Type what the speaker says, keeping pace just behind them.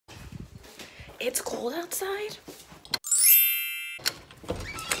It's cold outside.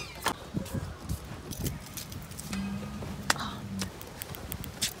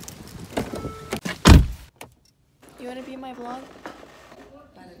 You want to be in my vlog?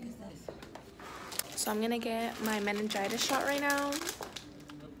 So I'm gonna get my meningitis shot right now.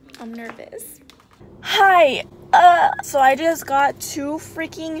 I'm nervous. Hi! So I just got 2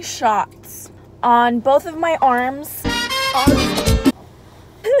 freaking shots on both of my arms.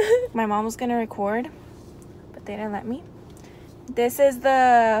 My mom was gonna record, but they didn't let me. This is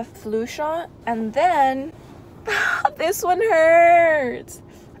the flu shot, and then this one hurts.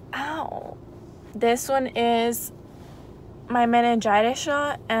 Ow. This one is my meningitis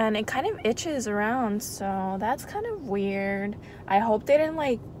shot, and it kind of itches around, so that's kind of weird. I hope they didn't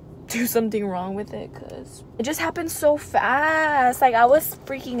like do something wrong with it, because it just happened so fast. Like, I was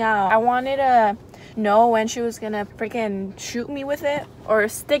freaking out. I wanted to know when she was gonna freaking shoot me with it or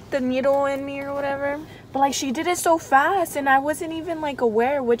stick the needle in me or whatever, but like she did it so fast and I wasn't even like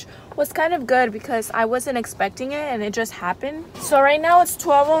aware, which was kind of good because I wasn't expecting it and it just happened. So right now it's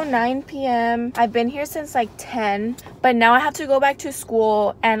 12:09 p.m. I've been here since like 10, but now I have to go back to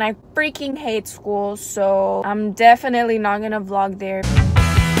school and I freaking hate school, so I'm definitely not gonna vlog there,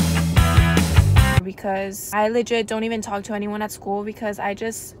 because I legit don't even talk to anyone at school because I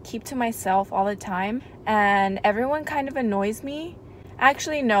just keep to myself all the time and everyone kind of annoys me.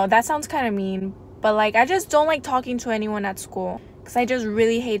 Actually, no, that sounds kind of mean, but like I just don't like talking to anyone at school because I just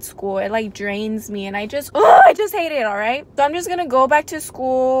really hate school. It like drains me and I just hate it. All right, so I'm just gonna go back to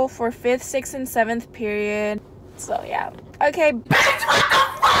school for 5th, 6th, and 7th period. So yeah, okay.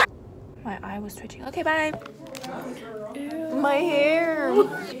 My eye was twitching. Okay, bye. Ew. My hair.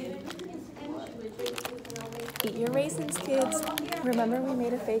 Eat your raisins, kids. Remember we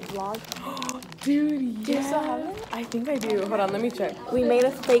made a fake vlog? Dude, yeah. Do you still have it? I think I do. Hold on, let me check. We made a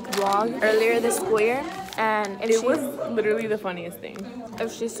fake vlog earlier this school year, and it was literally the funniest thing.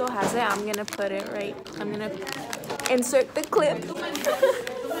 If she still has it, I'm gonna put it right. I'm gonna insert the clip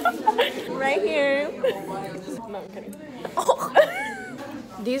right here. No, I'm kidding. Oh.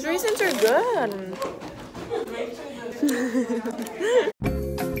 These raisins are good.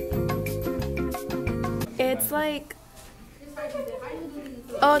 It's like,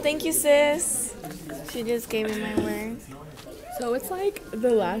 oh, thank you, sis. She just gave me my words. So it's like the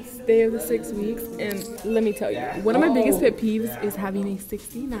last day of the 6 weeks, and let me tell you, one of my biggest pet peeves is having a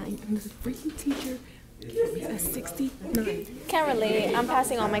 69, and this freaking teacher gave me a 69. Can't relate. I'm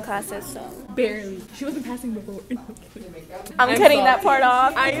passing all my classes, so. Barely. She wasn't passing before. I'm cutting salty. that part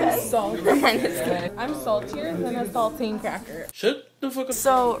off. I am salty. I'm saltier than a saltine cracker. Shut the fuck up.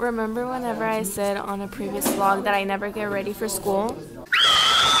 So, remember whenever I said on a previous vlog that I never get ready for school?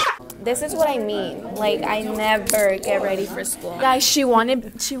 This is what I mean. Like, I never get ready for school. Guys, she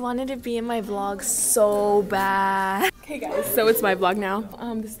wanted to be in my vlog so bad. Okay guys, so it's my vlog now.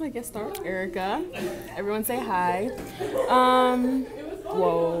 This is my guest star, Erica. Everyone say hi.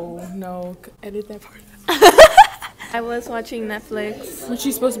 Whoa, no, edit that part. I was watching Netflix. But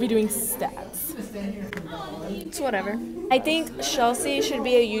she's supposed to be doing stats. It's whatever. I think Chelsea should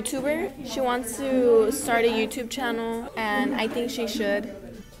be a YouTuber. She wants to start a YouTube channel, and I think she should.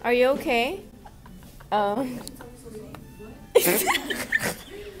 Are you okay?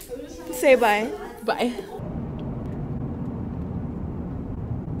 Say bye. Bye.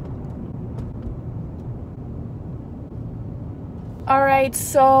 Alright,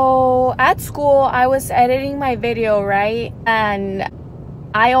 so at school I was editing my video, right? And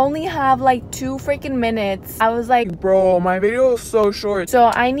I only have like 2 freaking minutes. I was like, Bro, my video is so short.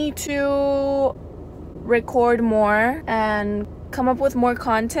 so I need to record more and come up with more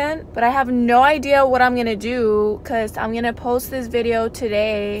content, but I have no idea what I'm gonna do because I'm gonna post this video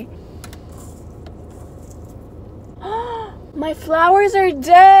today. My flowers are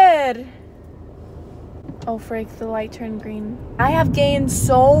dead. Oh frick, the light turned green. I have gained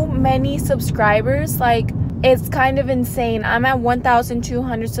so many subscribers, like it's kind of insane. I'm at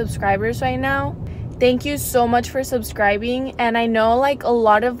 1,200 subscribers right now. Thank you so much for subscribing, and I know like a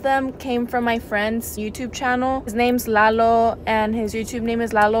lot of them came from my friend's YouTube channel. His name's Lalo and his YouTube name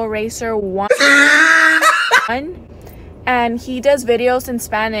is Lalo Racer 1. And he does videos in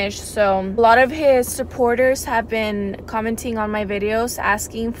Spanish, so a lot of his supporters have been commenting on my videos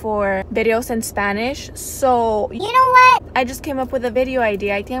asking for videos in Spanish. So you know what, I just came up with a video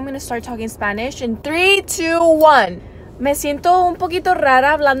idea. I think I'm gonna start talking Spanish in 3, 2, 1. Me siento un poquito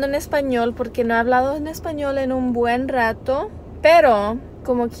rara hablando en español porque no he hablado en español en un buen rato, pero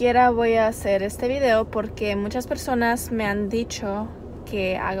como quiera voy a hacer este video porque muchas personas me han dicho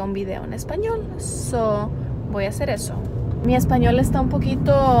que haga un video en español, so voy a hacer eso. Mi español está un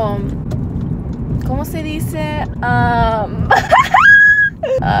poquito ¿cómo se dice?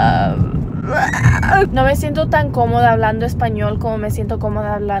 No me siento tan cómoda hablando español como me siento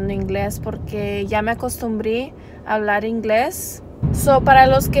cómoda hablando inglés, porque ya me acostumbré a hablar inglés. So, para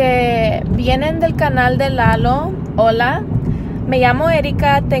los que vienen del canal de Lalo, hola, me llamo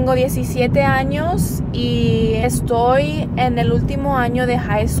Erika, tengo 17 años y estoy en el último año de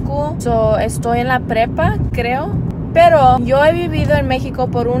high school. So, estoy en la prepa, creo. Pero yo he vivido en México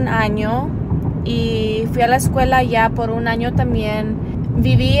por un año y fui a la escuela ya por un año también.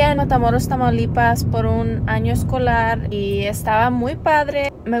 Viví en Matamoros, Tamaulipas por un año escolar y estaba muy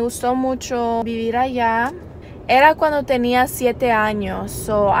padre. Me gustó mucho vivir allá. Era cuando tenía 7 años,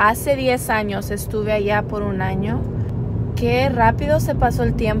 so hace 10 años estuve allá por un año. Qué rápido se pasó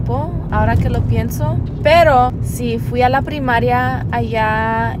el tiempo, ahora que lo pienso. Pero sí, fui a la primaria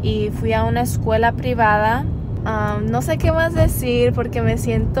allá y fui a una escuela privada. No sé qué más decir porque me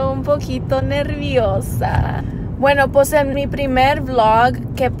siento un poquito nerviosa. Bueno, pues en mi primer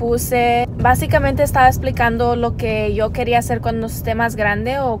vlog que puse, básicamente estaba explicando lo que yo quería hacer cuando esté más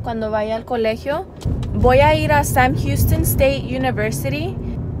grande o cuando vaya al colegio. Voy a ir a Sam Houston State University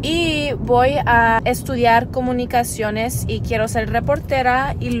y voy a estudiar comunicaciones y quiero ser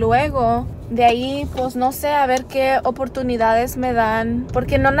reportera, y luego de ahí pues no sé, a ver qué oportunidades me dan,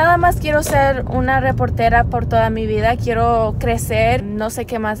 porque no nada más quiero ser una reportera por toda mi vida, quiero crecer. No sé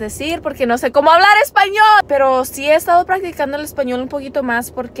qué más decir porque no sé cómo hablar español, pero sí he estado practicando el español un poquito más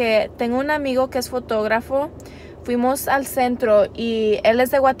porque tengo un amigo que es fotógrafo. Fuimos al centro y él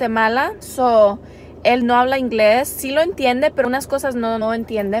es de Guatemala, so él no habla inglés, sí lo entiende, pero unas cosas no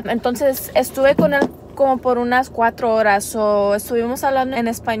entiende. Entonces estuve con él como por unas 4 horas, o estuvimos hablando en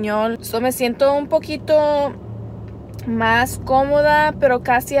español. So me siento un poquito más cómoda, pero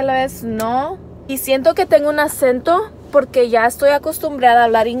casi a la vez no. Y siento que tengo un acento porque ya estoy acostumbrada a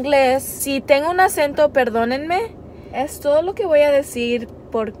hablar inglés. Si tengo un acento, perdónenme. Es todo lo que voy a decir,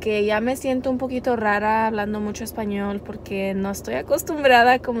 porque ya me siento un poquito rara hablando mucho español porque no estoy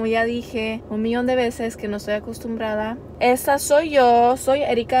acostumbrada, como ya dije 1,000,000 de veces que no estoy acostumbrada. Esta soy yo, soy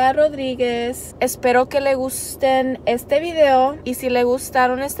Erika Rodríguez. Espero que le gusten este video, y si le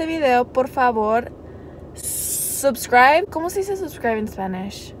gustaron este video, por favor, subscribe. ¿Cómo se dice subscribe en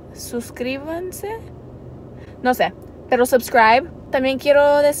Spanish? Suscríbanse. No sé, pero subscribe. También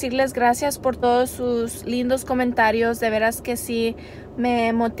quiero decirles gracias por todos sus lindos comentarios. De veras que sí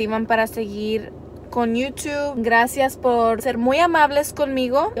me motivan para seguir con YouTube. Gracias por ser muy amables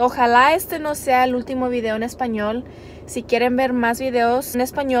conmigo. Ojalá este no sea el último video en español. Si quieren ver más videos en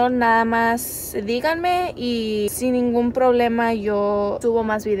español, nada más díganme y sin ningún problema yo subo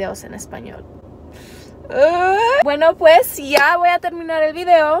más videos en español. Bueno, pues ya voy a terminar el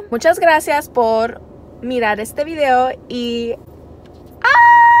video. Muchas gracias por mirar este video y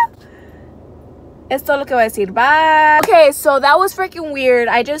es todo lo que voy a decir. Bye. Okay, so that was freaking weird.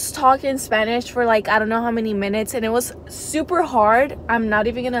 I just talked in Spanish for like I don't know how many minutes, and it was super hard. I'm not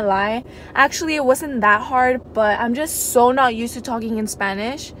even gonna lie. Actually, it wasn't that hard, but I'm just so not used to talking in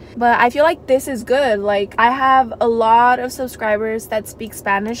Spanish. But I feel like this is good. Like, I have a lot of subscribers that speak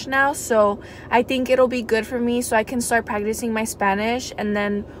Spanish now, so I think it'll be good for me, so I can start practicing my Spanish, and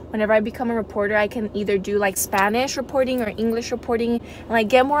then whenever I become a reporter, I can either do like Spanish reporting or English reporting and like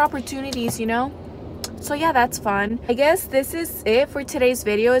get more opportunities, you know? So yeah, that's fun. I guess this is it for today's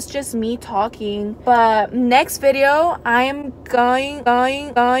video. It's just me talking. But next video, I'm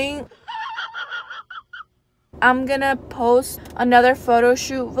gonna post another photo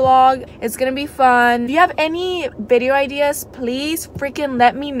shoot vlog. It's gonna be fun. If you have any video ideas, please freaking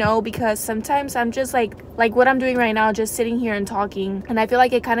let me know, because sometimes I'm just like what I'm doing right now, just sitting here and talking, and I feel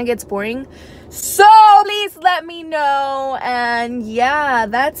like it kind of gets boring. So please let me know. And yeah,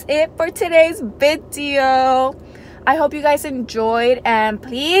 that's it for today's video. I hope you guys enjoyed, and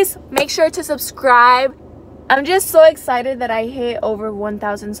please make sure to subscribe. I'm just so excited that I hit over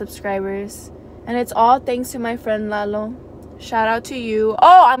 1,000 subscribers. And it's all thanks to my friend Lalo. Shout out to you.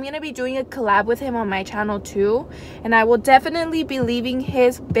 Oh, I'm gonna be doing a collab with him on my channel too, and I will definitely be leaving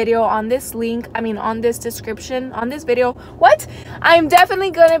his video on this link. I mean, on this description, on this video. What? I'm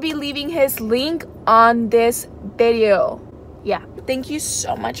definitely gonna be leaving his link on this video. Yeah, thank you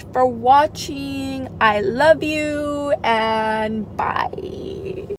so much for watching. I love you, and bye.